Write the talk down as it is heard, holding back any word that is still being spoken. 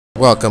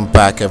Welcome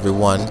back,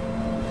 everyone.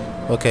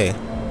 Okay,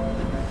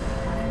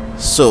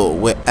 so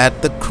we're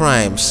at the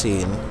crime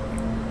scene.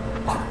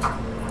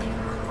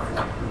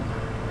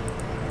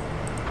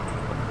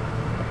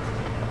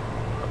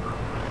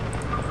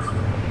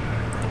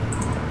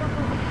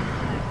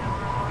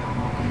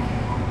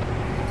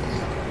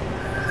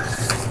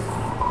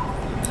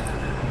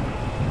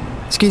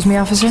 Excuse me,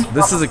 officer?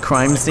 This is a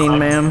crime scene,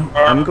 ma'am.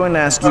 I'm going to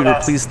ask you to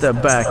please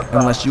step back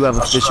unless you have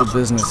official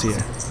business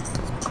here.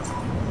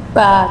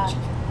 Badge.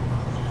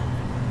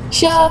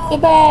 Show off the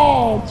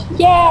badge.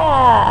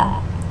 Yeah.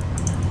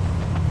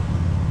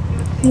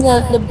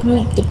 No,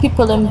 the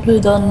people in blue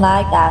don't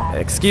like that.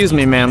 Excuse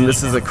me, ma'am.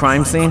 This is a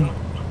crime scene?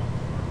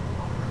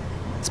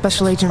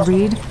 Special Agent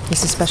Reed,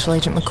 this is Special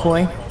Agent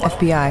McCoy,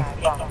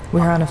 FBI.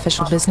 We're on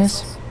official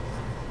business.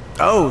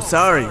 Oh,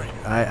 sorry.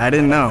 I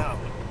didn't know.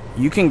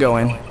 You can go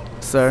in,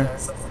 sir,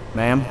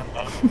 ma'am.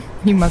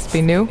 You must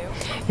be new.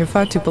 You're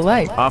far too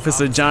polite.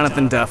 Officer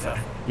Jonathan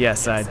Duffer.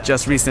 Yes, I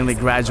just recently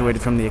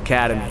graduated from the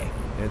academy.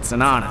 It's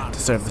an honor to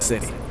serve the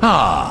city.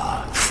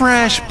 Ah,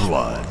 fresh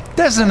blood.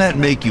 Doesn't that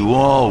make you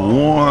all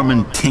warm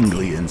and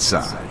tingly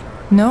inside?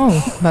 No,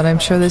 but I'm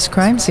sure this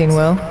crime scene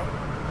will.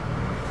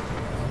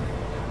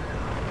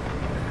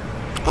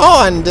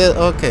 Oh, and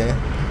okay.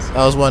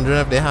 I was wondering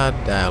if they had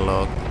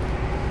dialogue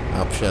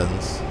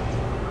options.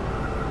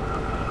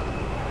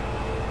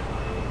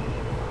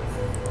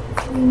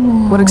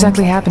 What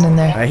exactly happened in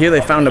there? I hear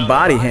they found a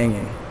body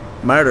hanging.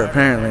 Murder,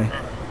 apparently.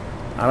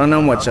 I don't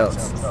know much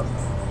else.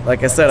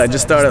 Like I said, I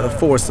just started at the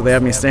force, so they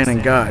have me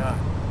standing guard.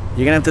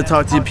 You're gonna have to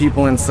talk to your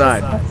people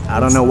inside. I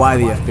don't know why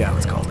the FBI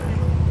was called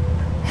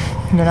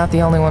in. You're not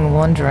the only one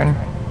wondering.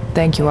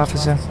 Thank you,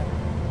 officer.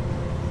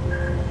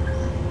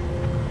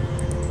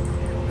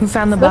 Who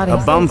found the body? A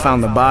bum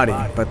found the body,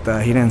 but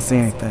he didn't see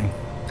anything.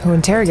 Who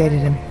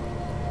interrogated him?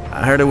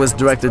 I heard it was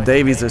Director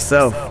Davies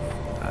herself.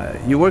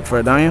 You work for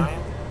her, don't you?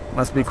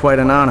 Must be quite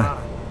an honor.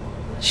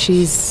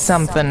 She's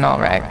something, all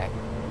right.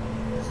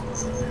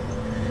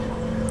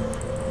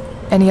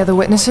 Any other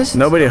witnesses?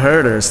 Nobody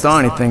heard or saw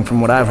anything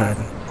from what I've heard.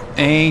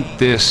 Ain't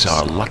this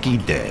our lucky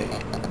day?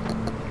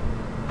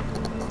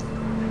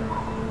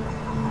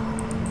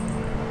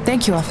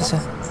 Thank you,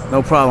 officer.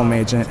 No problem,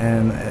 Agent,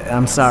 and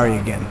I'm sorry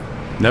again.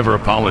 Never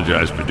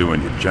apologize for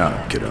doing your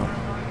job, kiddo.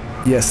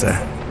 Yes, sir.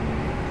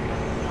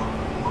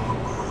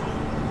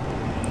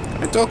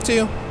 Can I talk to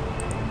you?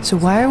 So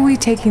why are we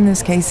taking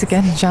this case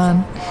again,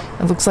 John?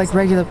 It looks like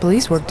regular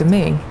police work to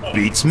me.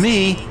 Beats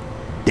me.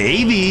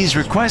 Davies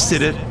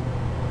requested it.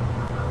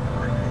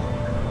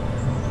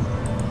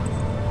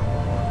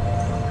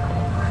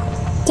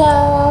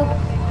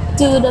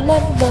 To the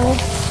level.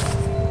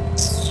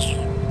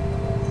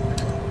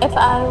 If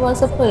I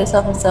was a police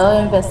officer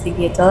or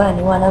investigator or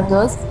any one of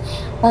those,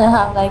 and I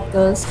have like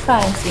those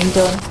crime scene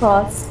don't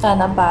cross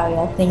kind of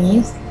barrier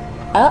thingies,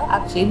 I'll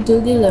actually do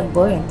the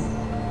limboing.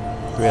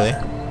 Really?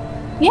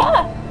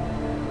 Yeah.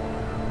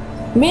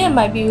 Me, it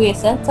might be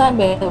wasting time,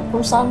 but it'll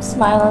put some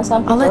smile on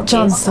some I'll let people's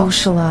John face.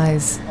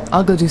 socialize.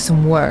 I'll go do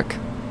some work.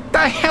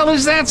 The hell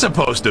is that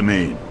supposed to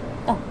mean?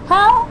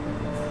 How?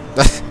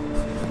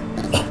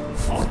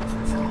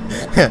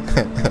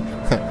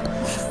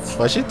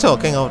 Was she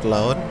talking out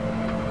loud?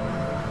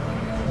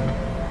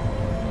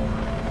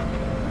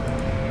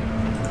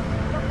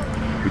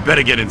 We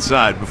better get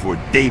inside before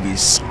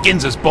Davies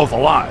skins us both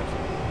alive.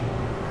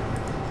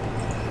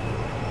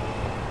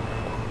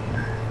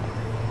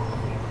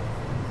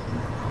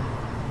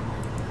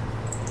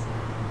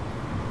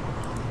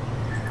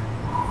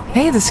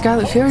 Hey, the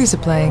Scarlet Furies are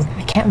playing.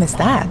 I can't miss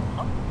that.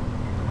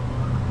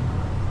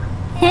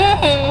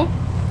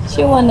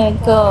 She wanna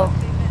go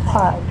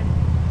hard.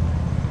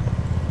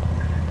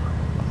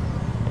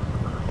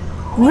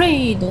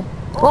 Reed,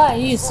 why are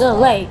you so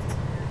late?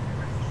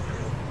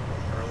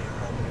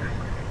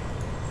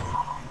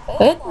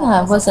 Wait,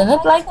 wasn't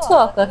it like 2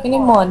 o'clock in the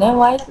morning?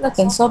 Why is it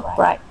looking so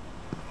bright?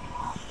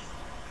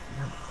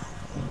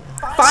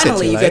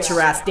 Finally, you get lights.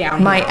 your ass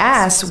down My here.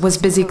 ass was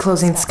busy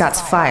closing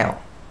Scott's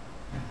file.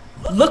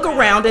 Look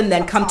around and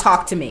then come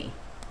talk to me.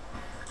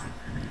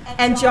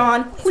 And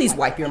John, please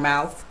wipe your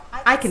mouth.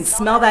 I can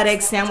smell that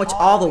egg sandwich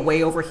all the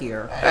way over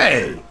here.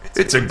 Hey,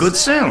 it's a good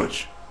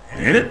sandwich,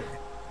 ain't it?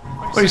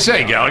 What do you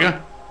say,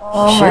 Gallagher?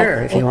 Oh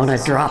Sure, if you want to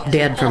drop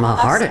dead from a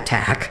heart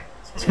attack.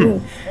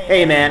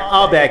 Hey man,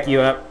 I'll back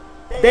you up.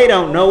 They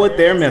don't know what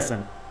they're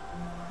missing.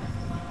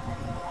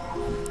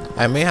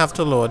 I may have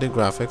to lower the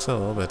graphics a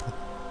little bit.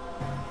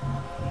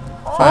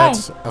 Why?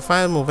 I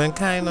find it moving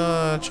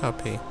kinda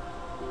choppy.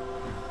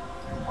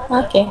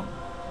 Okay.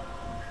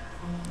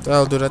 So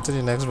I'll do that in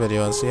the next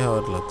video and see how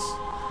it looks.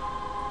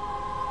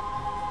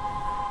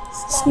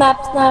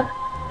 Snap, snap.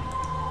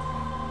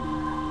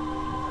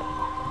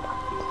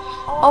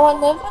 I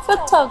wonder if the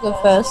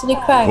photographers to the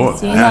crime Oh,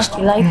 scene nasty.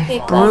 actually like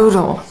take that.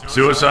 Brutal.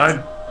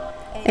 Suicide?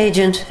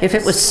 Agent, if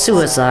it was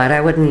suicide, I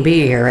wouldn't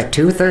be here at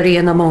 2:30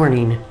 in the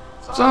morning.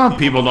 Some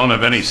people don't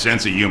have any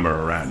sense of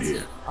humor around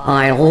here.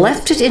 I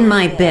left it in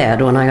my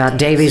bed when I got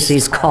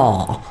Davies'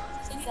 call.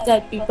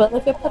 Dead people,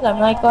 if you put them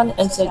like on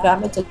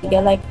Instagram, it will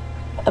get like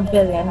 1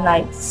 billion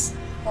likes.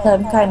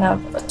 Them kind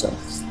of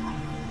photos.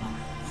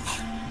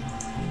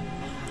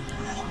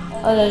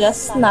 Oh, they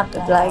just snapped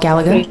it like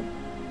Gallagher?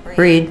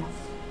 Read.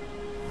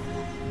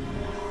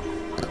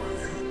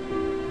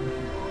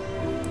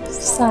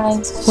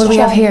 signs. What do we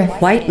have here?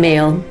 White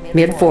male,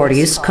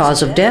 mid-40s,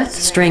 cause of death,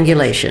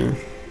 strangulation.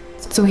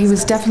 So he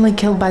was definitely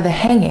killed by the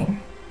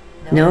hanging.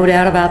 No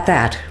doubt about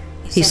that.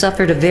 He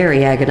suffered a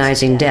very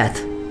agonizing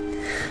death.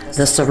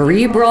 The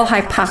cerebral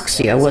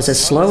hypoxia was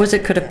as slow as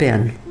it could have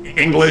been.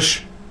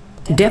 English?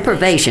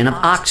 Deprivation of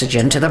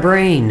oxygen to the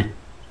brain.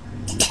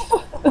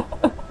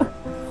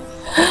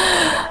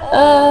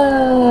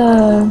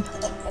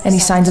 Any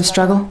signs of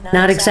struggle?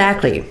 Not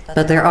exactly,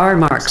 but there are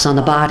marks on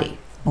the body.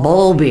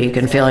 Bowlby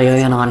can fill you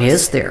in on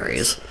his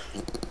theories.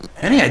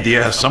 Any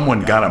idea how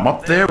someone got him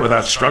up there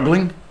without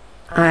struggling?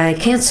 I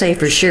can't say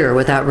for sure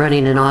without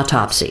running an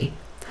autopsy.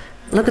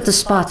 Look at the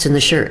spots in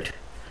the shirt.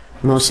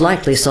 Most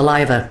likely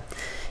saliva.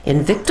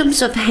 In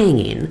victims of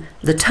hanging,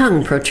 the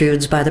tongue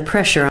protrudes by the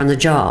pressure on the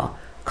jaw,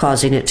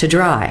 causing it to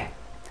dry.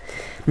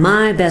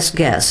 My best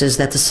guess is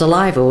that the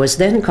saliva was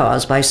then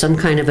caused by some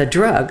kind of a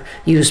drug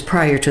used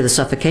prior to the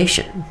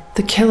suffocation.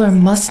 The killer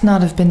must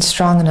not have been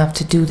strong enough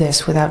to do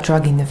this without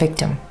drugging the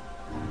victim.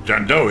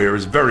 John Doe here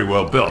is very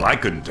well built. I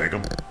couldn't take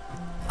him.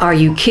 Are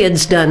you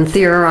kids done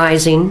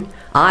theorizing?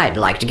 I'd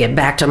like to get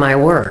back to my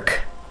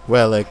work.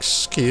 Well,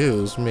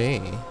 excuse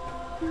me.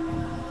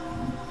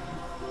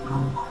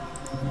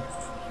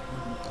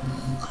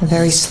 A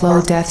very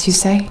slow death, you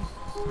say?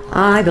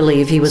 I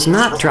believe he was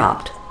not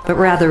dropped, but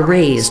rather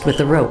raised with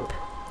the rope.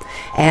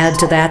 Add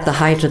to that the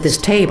height of this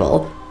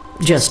table,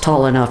 just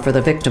tall enough for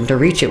the victim to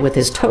reach it with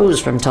his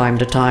toes from time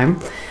to time,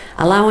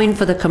 allowing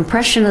for the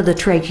compression of the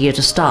trachea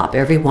to stop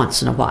every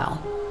once in a while.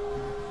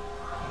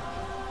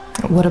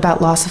 What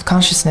about loss of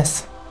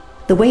consciousness?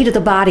 The weight of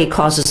the body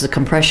causes the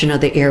compression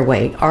of the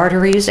airway,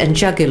 arteries, and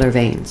jugular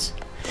veins.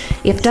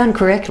 If done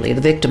correctly,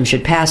 the victim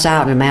should pass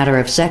out in a matter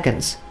of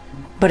seconds.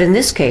 But in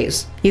this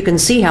case, you can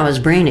see how his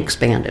brain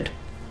expanded.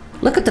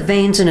 Look at the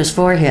veins in his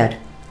forehead.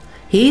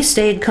 He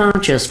stayed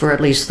conscious for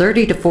at least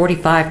 30 to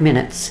 45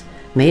 minutes,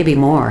 maybe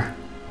more.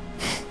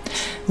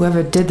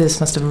 Whoever did this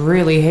must have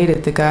really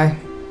hated the guy.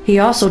 He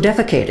also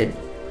defecated.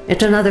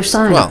 It's another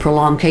sign of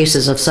prolonged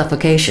cases of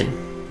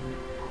suffocation.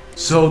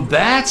 So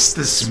that's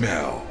the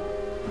smell.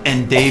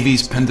 And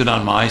Davies pinned it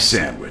on my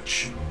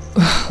sandwich.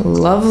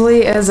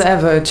 Lovely as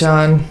ever,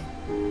 John.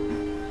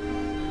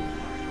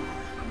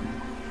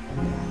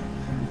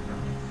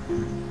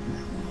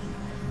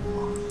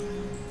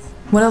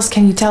 What else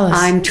can you tell us?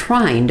 I'm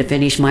trying to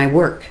finish my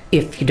work,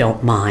 if you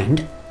don't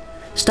mind.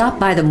 Stop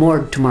by the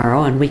morgue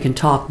tomorrow and we can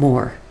talk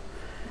more.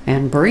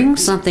 And bring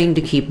something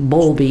to keep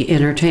Bowlby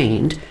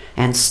entertained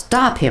and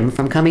stop him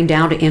from coming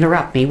down to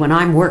interrupt me when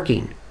I'm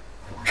working.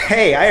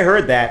 Hey, I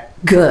heard that.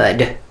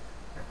 Good.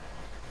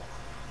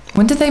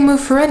 When did they move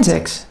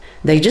forensics?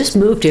 They just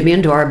moved him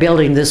into our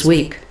building this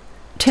week.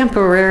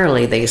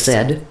 Temporarily, they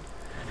said.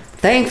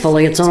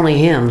 Thankfully, it's only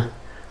him.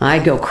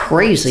 I'd go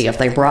crazy if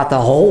they brought the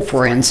whole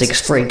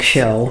forensics freak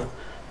show.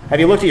 Have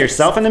you looked at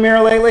yourself in the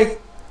mirror lately?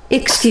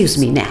 Excuse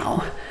me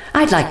now.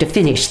 I'd like to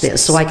finish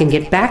this so I can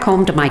get back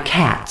home to my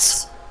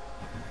cats.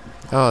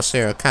 Oh,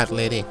 Sarah, cat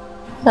lady.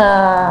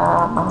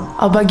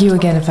 I'll bug you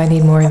again if I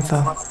need more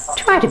info.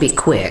 Try to be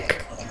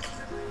quick.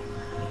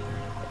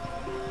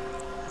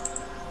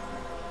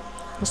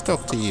 Let's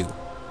talk to you.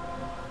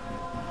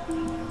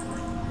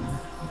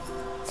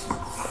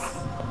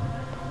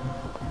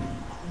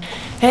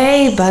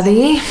 Hey,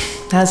 buddy.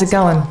 How's it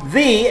going?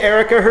 The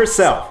Erica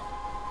herself.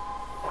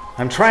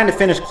 I'm trying to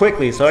finish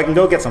quickly so I can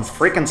go get some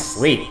freaking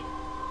sleep.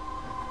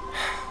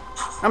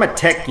 I'm a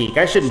tech geek.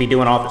 I shouldn't be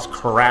doing all this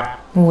crap.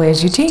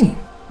 Where's your team?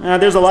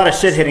 There's a lot of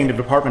shit hitting the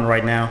department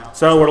right now,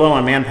 so we're low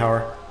on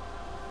manpower.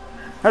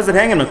 How's it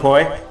hanging,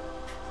 McCoy?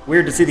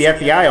 Weird to see the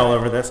FBI all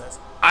over this.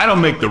 I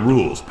don't make the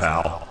rules,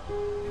 pal.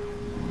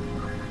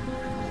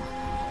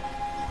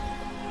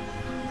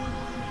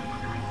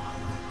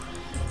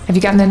 Have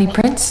you gotten any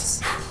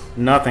prints?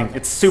 Nothing.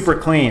 It's super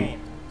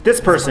clean.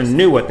 This person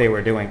knew what they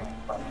were doing.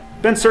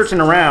 Been searching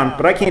around,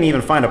 but I can't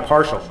even find a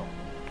partial.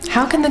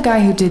 How can the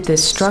guy who did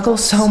this struggle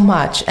so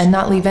much and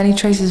not leave any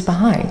traces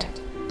behind?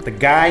 The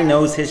guy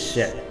knows his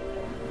shit.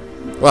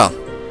 Well,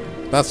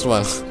 that's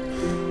one.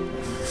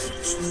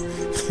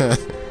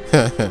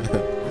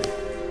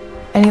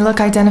 Any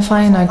luck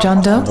identifying our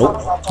John Doe?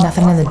 Nope.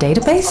 Nothing in the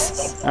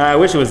database? I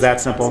wish it was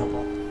that simple.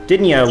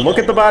 Didn't you look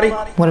at the body?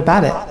 What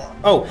about it?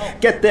 Oh,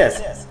 get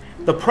this.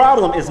 The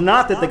problem is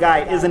not that the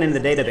guy isn't in the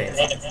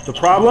database. The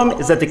problem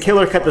is that the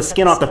killer cut the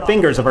skin off the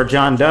fingers of our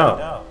John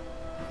Doe.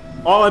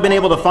 All I've been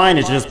able to find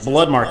is just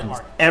blood markings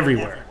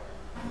everywhere.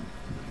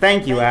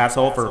 Thank you,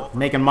 asshole, for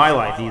making my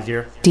life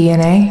easier.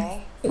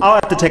 DNA? I'll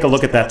have to take a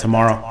look at that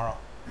tomorrow.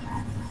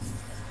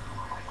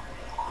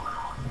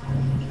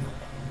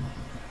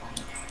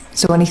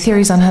 So any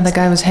theories on how the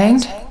guy was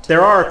hanged?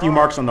 There are a few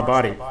marks on the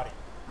body.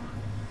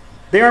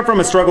 They aren't from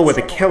a struggle with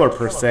a killer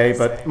per se,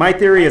 but my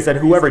theory is that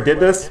whoever did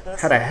this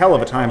had a hell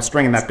of a time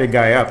stringing that big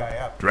guy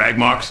up. Drag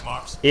marks?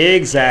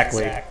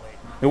 Exactly.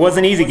 It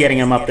wasn't easy getting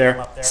him up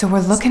there. So we're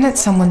looking at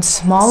someone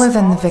smaller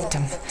than the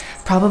victim.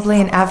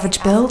 Probably an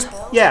average build?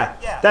 Yeah,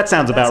 that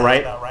sounds about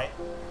right.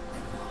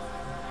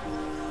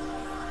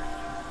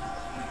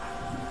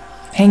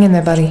 Hang in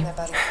there, buddy.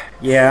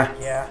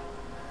 Yeah.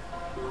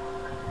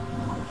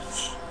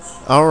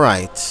 All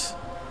right.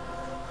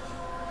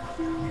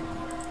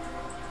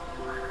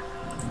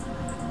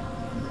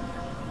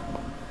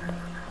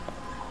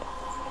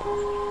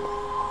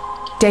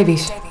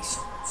 Davies.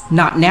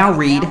 Not now,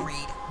 Reed.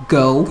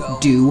 Go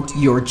do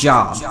your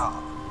job.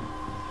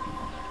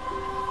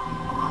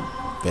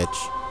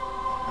 Bitch.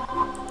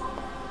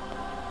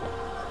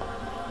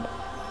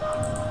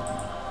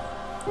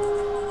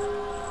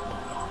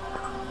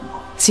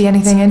 See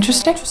anything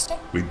interesting?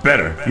 We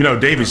better. You know,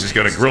 Davies is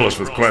gonna grill us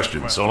with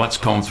questions, so let's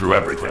comb through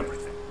everything.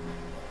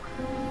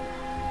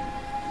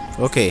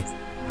 Okay,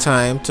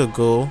 time to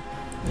go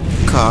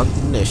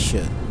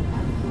cognition.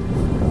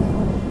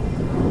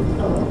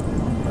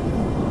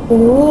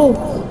 Ooh,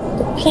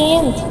 the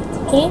paint. The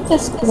paint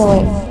is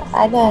glowing.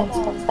 I don't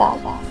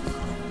expect that.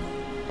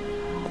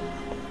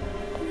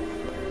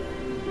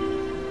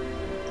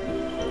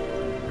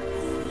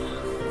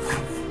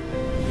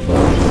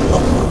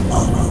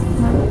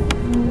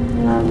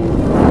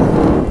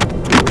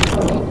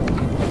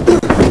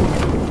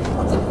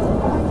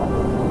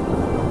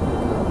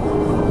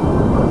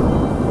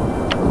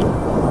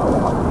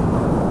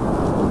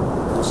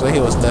 So he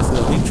was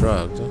definitely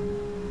drugged.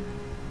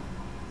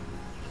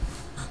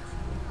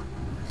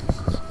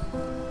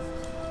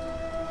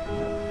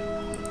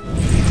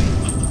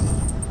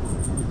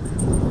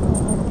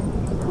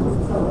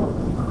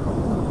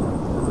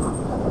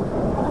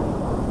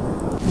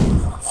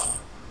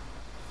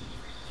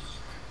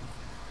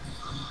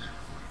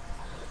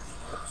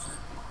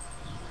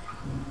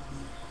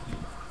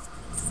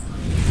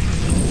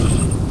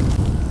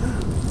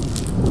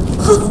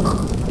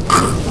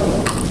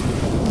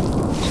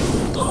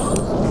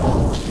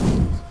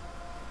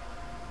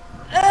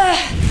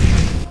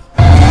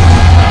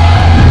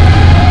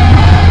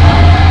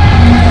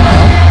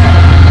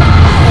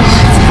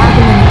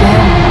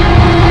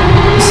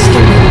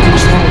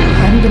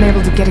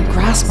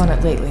 On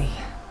it lately.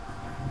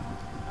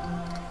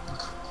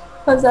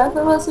 Was that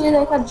supposed to be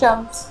like a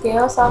jump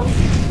scare or something?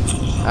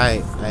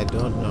 I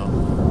don't know.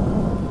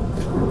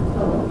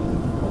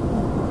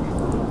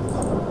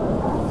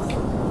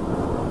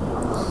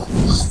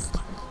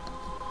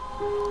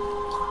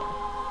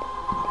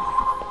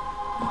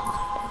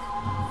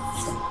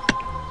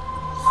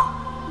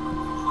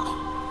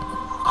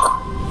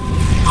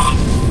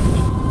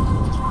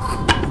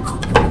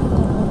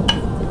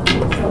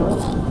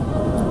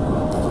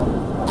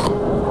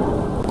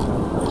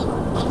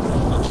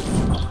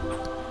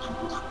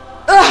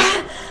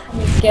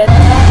 Get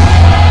that?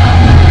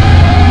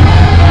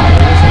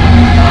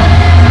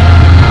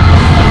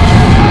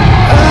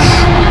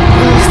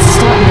 It's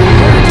starting to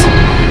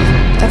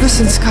hurt. Ever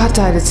since Scott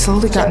died, it's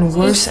slowly gotten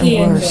worse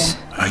and worse.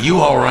 Are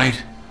you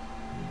alright?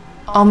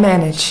 I'll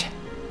manage.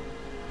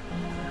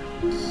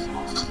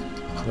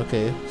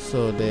 Okay,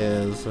 so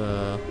there's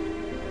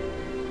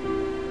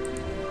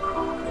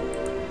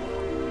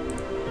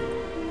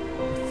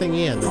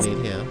thingy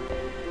underneath here.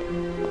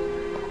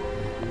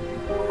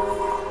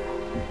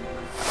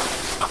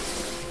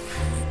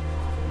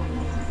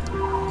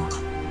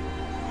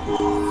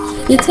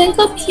 You think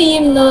the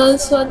team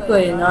knows what's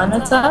going on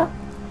at all?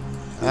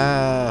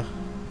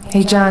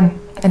 Hey John,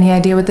 any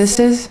idea what this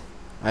is?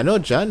 I know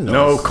John knows.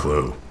 No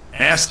clue.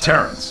 Ask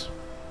Terrence.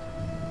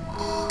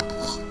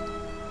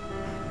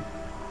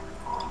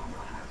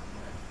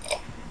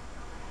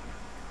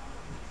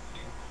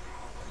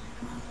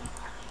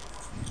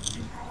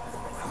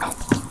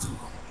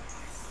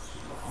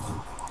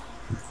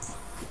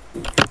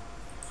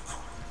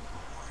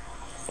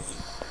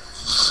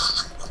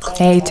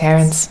 Hey,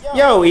 Terrence.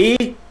 Yo, E!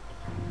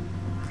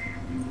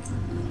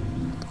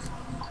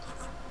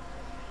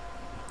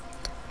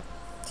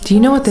 Do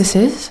you know what this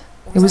is?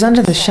 It was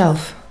under the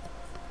shelf.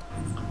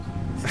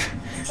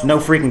 No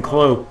freaking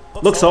clue.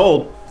 Looks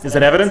old. Is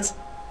it evidence?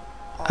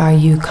 Are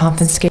you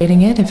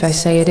confiscating it if I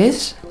say it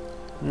is?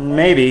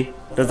 Maybe.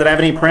 Does it have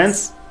any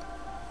prints?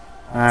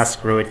 Ah,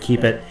 screw it.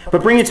 Keep it.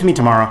 But bring it to me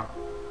tomorrow.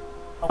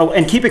 Oh,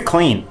 and keep it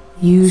clean.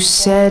 You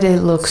said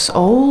it looks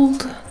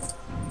old?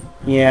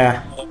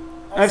 Yeah.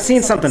 I've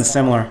seen something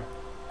similar.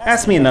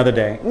 Ask me another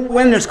day.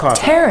 When there's coffee.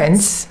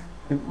 Terrence?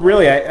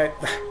 Really,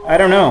 I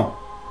don't know.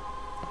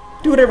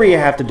 Do whatever you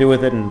have to do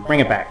with it and bring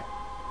it back.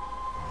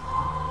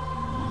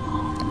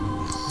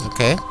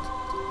 Okay.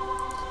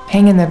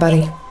 Hang in there,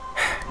 buddy.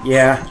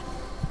 Yeah.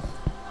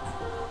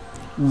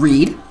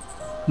 Reed,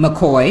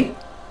 McCoy,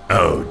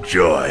 Oh,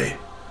 joy.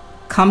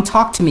 come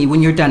talk to me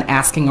when you're done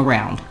asking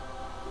around.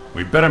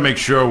 We better make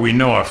sure we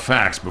know our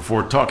facts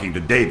before talking to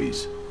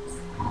Davies.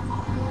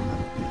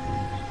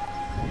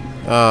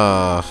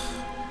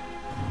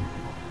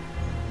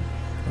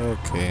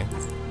 Okay.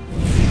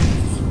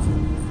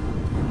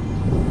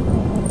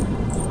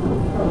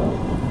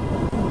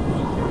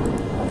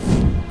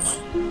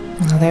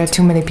 Well, there are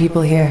too many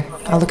people here.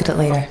 I'll look at it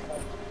later.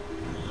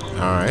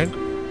 Alright.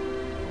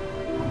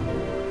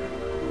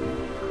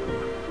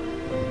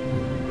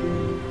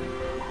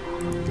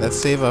 Let's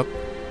save up.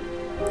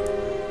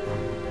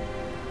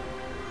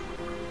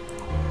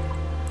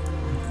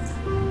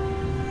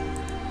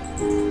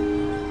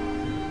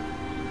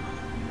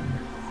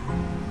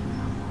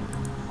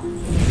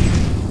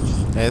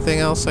 Anything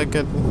else I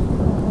could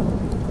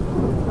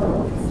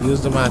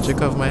use the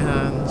magic of my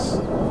hands?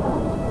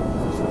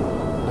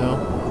 No?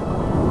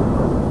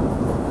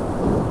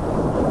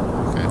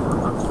 Okay.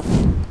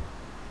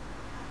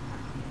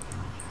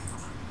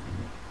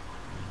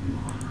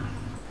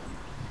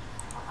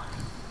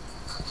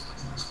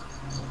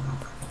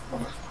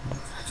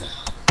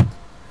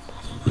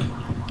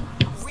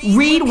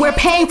 Reed, we're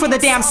paying for the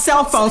damn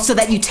cell phone so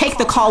that you take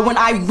the call when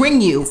I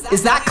ring you.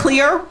 Is that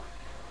clear?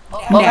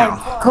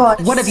 Now,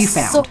 God, what have you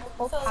found? so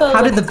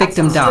How did the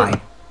victim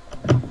die?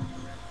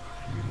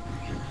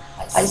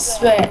 I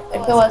swear,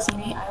 if it was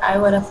me, I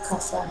would have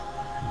cussed her.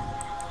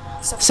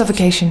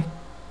 Suffocation.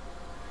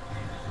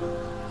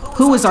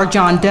 Who is our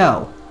John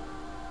Doe?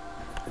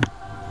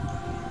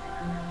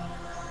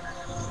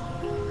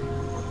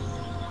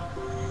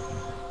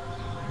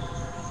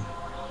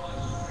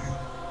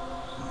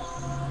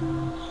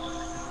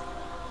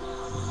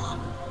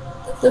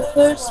 The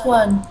first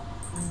one.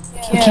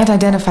 We can't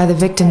identify the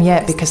victim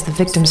yet because the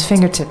victim's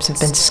fingertips have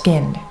been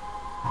skinned.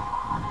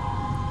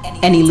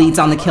 Any leads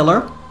on the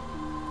killer?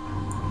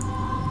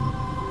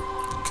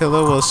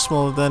 Killer was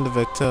smaller than the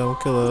victim.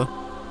 Killer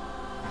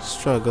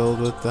struggled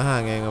with the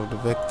hanging of the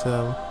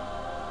victim.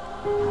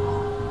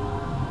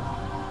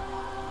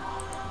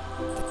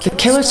 The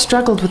killer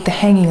struggled with the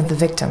hanging of the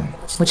victim,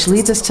 which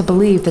leads us to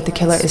believe that the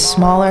killer is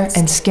smaller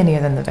and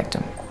skinnier than the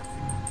victim.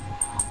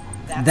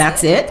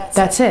 That's it?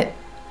 That's it.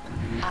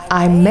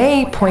 I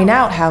may point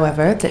out,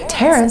 however, that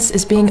Terrence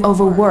is being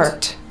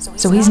overworked,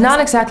 so he's not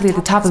exactly at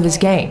the top of his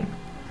game.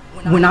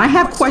 When I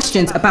have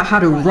questions about how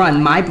to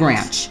run my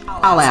branch,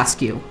 I'll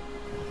ask you.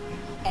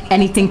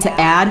 Anything to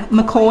add,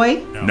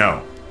 McCoy?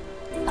 No.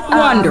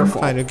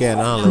 Wonderful. Fine again,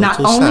 I'll Not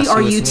only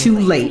are you too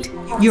late,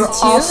 you're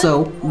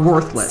also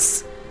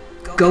worthless.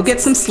 Go get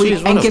some sleep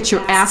Jeez, and what a- get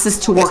your asses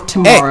to work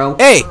tomorrow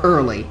hey.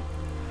 early.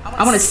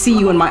 I want to see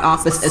you in my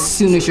office as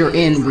soon as you're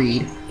in,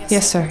 Reed.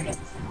 Yes, sir.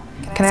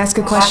 Can I ask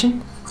a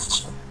question?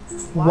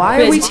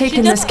 Why are we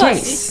taking this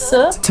case?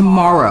 Sir?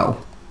 Tomorrow.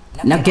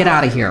 Now get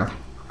out of here.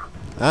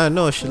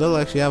 No, she looked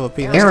like she have a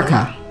penis.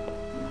 Erica,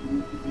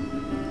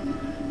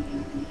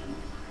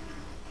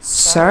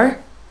 Sir?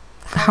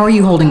 how are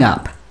you holding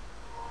up?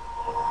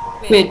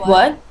 Wait,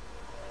 what?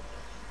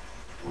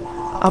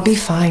 I'll be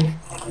fine.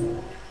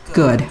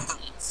 Good.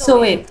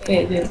 So wait.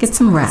 Get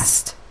some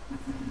rest.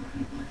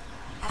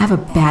 I have a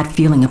bad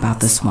feeling about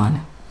this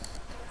one.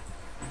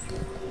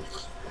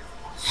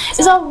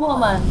 It's a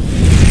woman.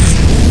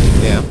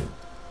 Yeah.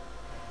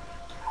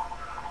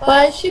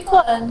 Why is she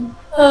calling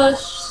her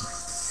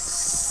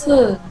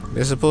sir?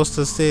 You're supposed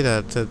to say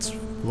that. It's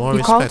more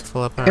You called?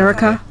 respectful, apparently.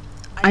 Erica,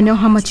 I know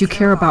how much you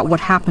care about what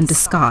happened to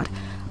Scott,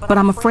 but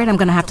I'm afraid I'm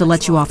gonna have to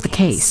let you off the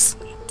case.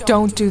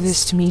 Don't do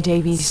this to me,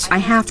 Davies. I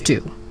have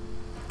to.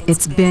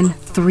 It's been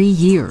 3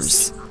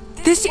 years.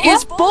 This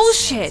is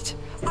bullshit!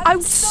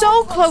 I'm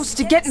so close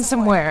to getting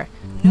somewhere.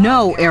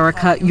 No,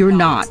 Erica, you're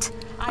not.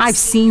 I've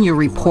seen your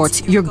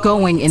reports. You're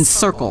going in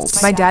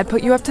circles. My dad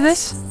put you up to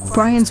this?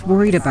 Brian's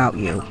worried about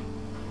you.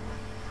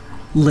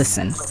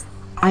 Listen,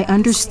 I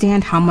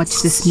understand how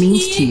much this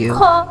means to you,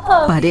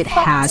 but it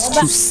has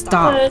to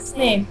stop. First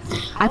name.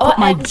 I put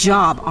my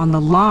job on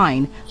the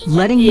line,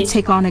 letting you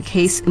take on a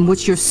case in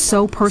which you're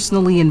so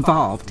personally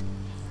involved.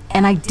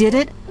 And I did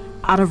it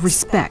out of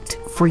respect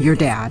for your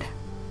dad.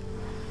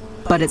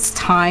 But it's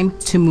time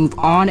to move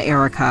on,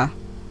 Erica.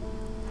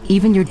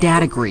 Even your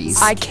dad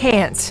agrees. I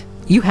can't.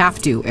 You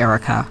have to,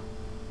 Erica.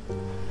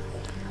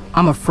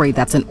 I'm afraid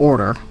that's an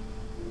order.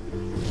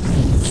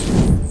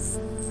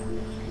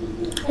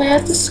 I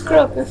have to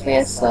scrub your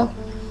face, so.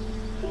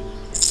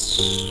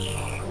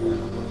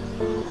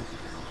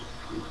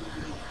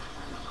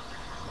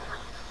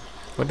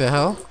 What the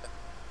hell?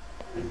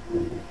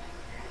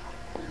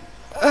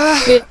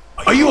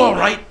 Are you all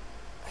right?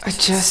 I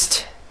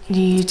just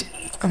need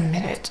a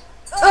minute.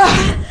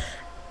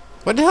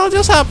 What the hell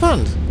just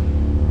happened?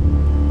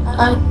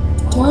 I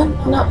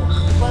don't know.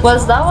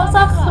 Was that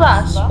a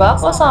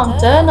flashback or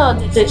something? Or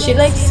did she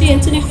like see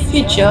into the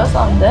future or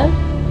something?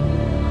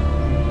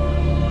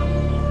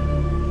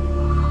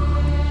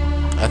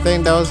 I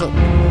think that was a...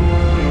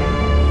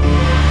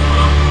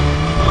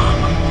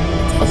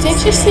 I think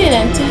she's seeing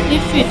into the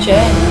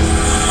future.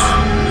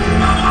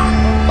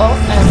 Oh,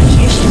 and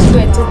she's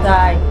going to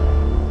die.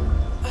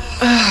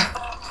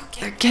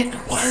 They're getting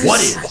worse. What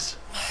is?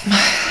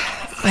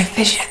 My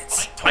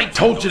visions. I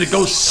told you to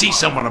go see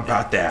someone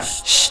about that.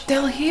 Shh,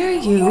 they'll hear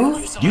you.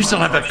 You still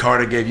have that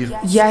card I gave you?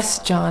 Yes,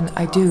 John,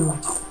 I do.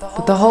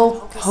 But the whole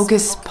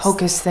hocus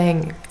pocus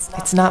thing,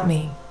 it's not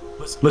me.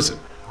 Listen,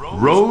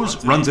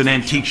 Rose runs an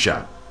antique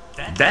shop.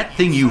 That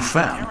thing you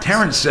found,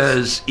 Terrence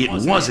says it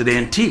was an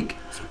antique.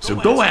 So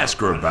go ask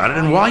her about it,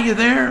 and while you're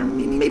there,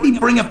 maybe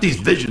bring up these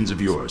visions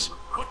of yours.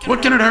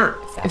 What can it hurt?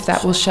 If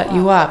that will shut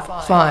you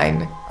up,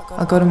 fine.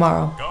 I'll go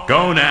tomorrow.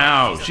 Go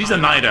now. She's a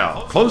night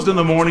owl. Closed in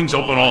the mornings,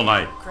 open all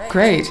night.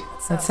 Great.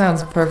 That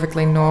sounds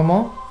perfectly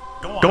normal.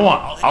 Go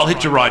on. I'll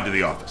hitch a ride to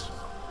the office.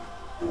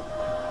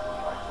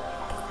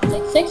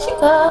 6 you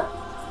got.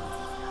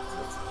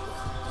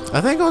 I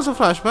think it was a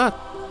flashback.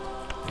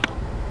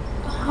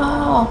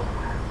 Oh.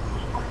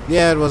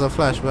 Yeah, it was a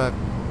flashback.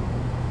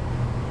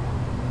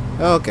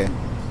 Okay.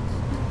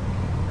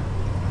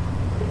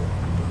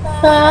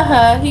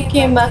 Haha, he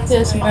came back to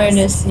his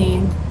murder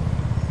scene.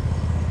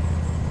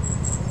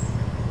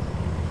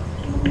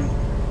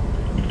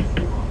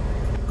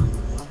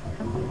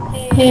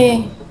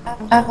 Hey,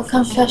 I have a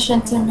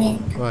confession to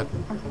make. What?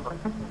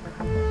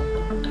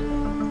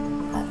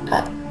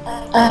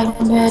 I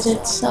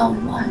murdered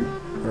someone.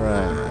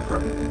 Right.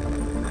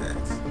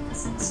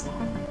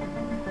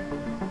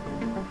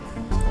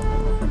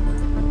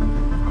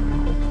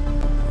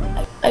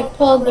 I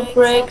pulled the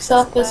brakes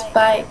off his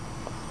bike.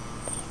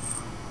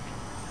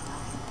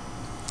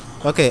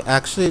 Okay,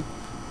 actually,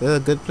 this is a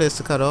good place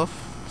to cut off.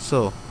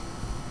 So,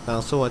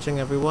 thanks for watching,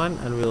 everyone,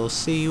 and we'll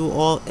see you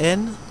all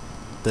in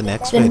the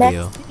next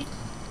video.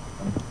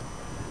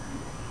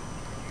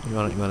 You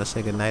wanna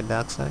say goodnight,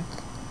 Darkside?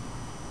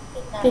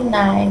 Good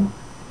night.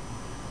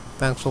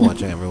 Thanks for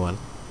watching, everyone.